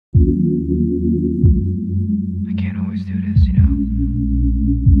I can't always do this, you know.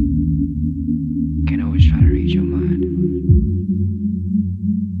 Can't always try to read your mind.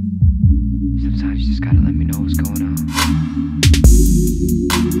 Sometimes you just gotta let me know what's going on.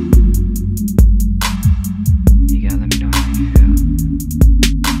 You gotta let me know how you feel.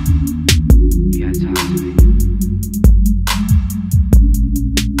 You gotta talk to me.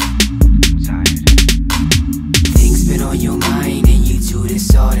 I'm tired. Things been on your mind and you do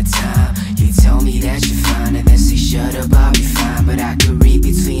this all the time. You tell me that you're fine and then say shut up, I'll be fine. But I could read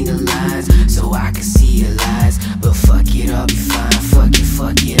between the lines so I can see your lies. But fuck it, I'll be fine.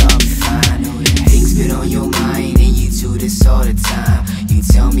 Fuck it, I'll be fine. Things been on your mind and you do this all the time. You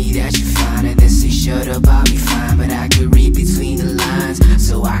tell me that you're fine and then say shut up, I'll be fine. But I could read between the lines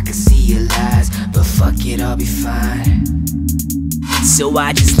so I can see your lies. But fuck it, I'll be fine. So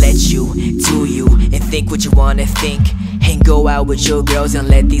I just let you do you and think what you wanna think. And go out with your girls and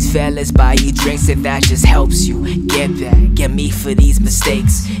let these fellas buy you drinks. If that just helps you get back at me for these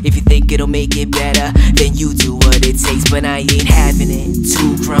mistakes. If you think it'll make it better, then you do what it takes. But I ain't having it,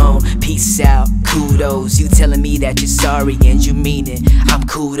 too grown. Peace out, kudos. You telling me that you're sorry and you mean it. I'm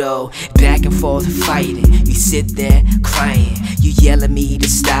kudos. Back and forth fighting. You sit there crying. You yell at me to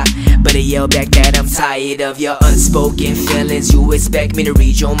stop, but I yell back that I'm tired of your unspoken feelings. You expect me to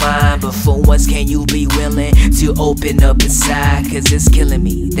read your mind, but for once can you be willing to open up inside? Cause it's killing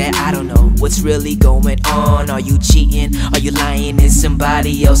me that I don't know what's really going on. Are you cheating? Are you lying in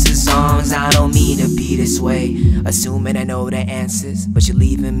somebody else's arms? I don't mean to be this way, assuming I know the answers, but you're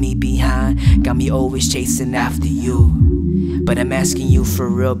leaving me behind. Got me always chasing after you. But I'm asking you for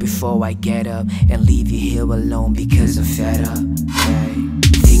real before I get up and leave you here alone because I'm fed up. Hey.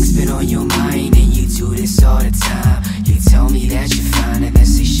 Things been on your mind and you do this all the time. You tell me that you're fine and then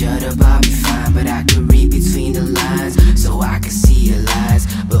say shut up, I'll be fine. But I could read between the lines so I can see your lies.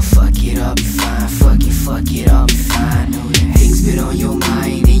 But fuck it, I'll be fine. Fuck it, I'll be fine. Things been on your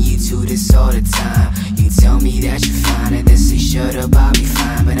mind and you do this all the time. You tell me that you're fine and then say shut up, I'll be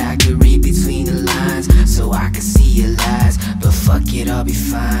fine. But I could read between the lines so I can see your lies. But fuck it, I'll be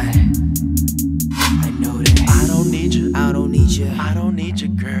fine. I know that. I don't need you, I don't need you, I don't need you,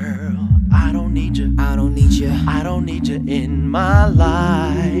 girl. I don't need you, I don't need you, I don't need you in my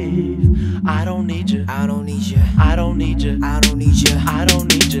life. I don't need you, I don't need you, I don't need you, I don't need you, I don't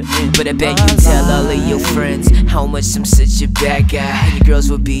need you in but I bet my you tell all of your life. friends how much I'm such a bad guy. And your girls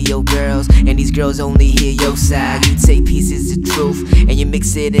will be your girls, and these girls only hear your side. You take pieces of truth and you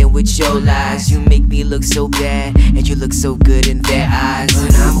mix it in with your lies. You make me look so bad, and you look so good in their eyes.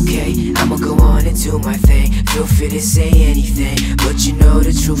 But I'm okay, I'ma go on and do my thing. Feel free to say anything, but you know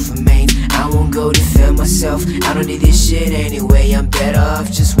the truth remains. I won't go defend myself, I don't need this shit anyway. I'm better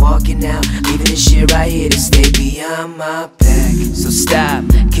off just walking out, leaving this shit right here to stay behind my back. So stop,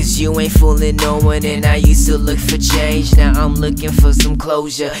 cause you ain't fooling no one. And I used to look for change, now I'm looking for some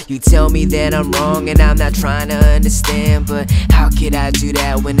closure. You tell me that I'm wrong and I'm not trying to understand, but how could I do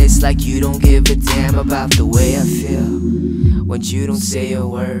that when it's like you don't give a damn about the way I feel? When you don't say a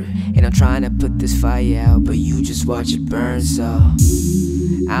word, and I'm trying to put this fire out, but you just watch it burn. So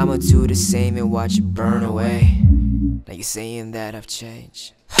I'ma do the same and watch it burn away. Now you're saying that I've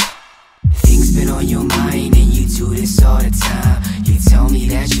changed. Things been on your mind and you do this all the time. You tell me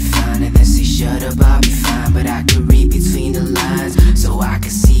that you're fine and then say shut up, I'll be fine. But I could read between the lines so I can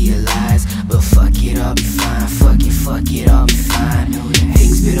see your lies. But fuck it, I'll be fine. Fuck it, I'll be fine.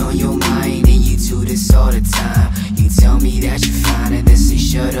 Things been on your mind and you do this all the time. You tell me that you're fine and then say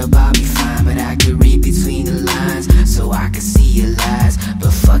shut up, I'll be fine. But I could read between the lines so I can see your lies.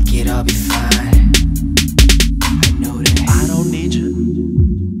 But fuck it, I'll be fine. I know that. I don't need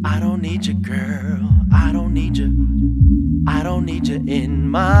you, I don't need you, girl. I don't need you, I don't need you in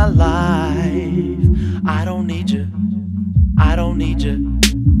my life. I don't need you, I don't need you,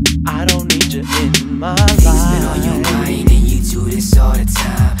 I don't need you in my life. Things been on your mind and you do this all the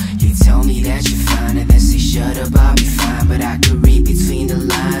time. You tell me that you're fine and then say shut up, I'll be fine. But I could read between the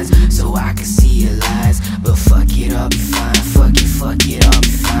lines so I can see your lies. But fuck it, I'll be fine. Fuck it, I'll be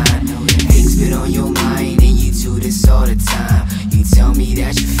fine. Things been on your mind and you do this all the time. You tell me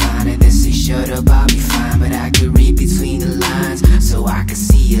that you're fine and then say shut up, I'll be fine. But I could read between the lines so I can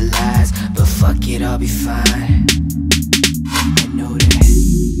see your lies. But fuck it, I'll be fine. I know that.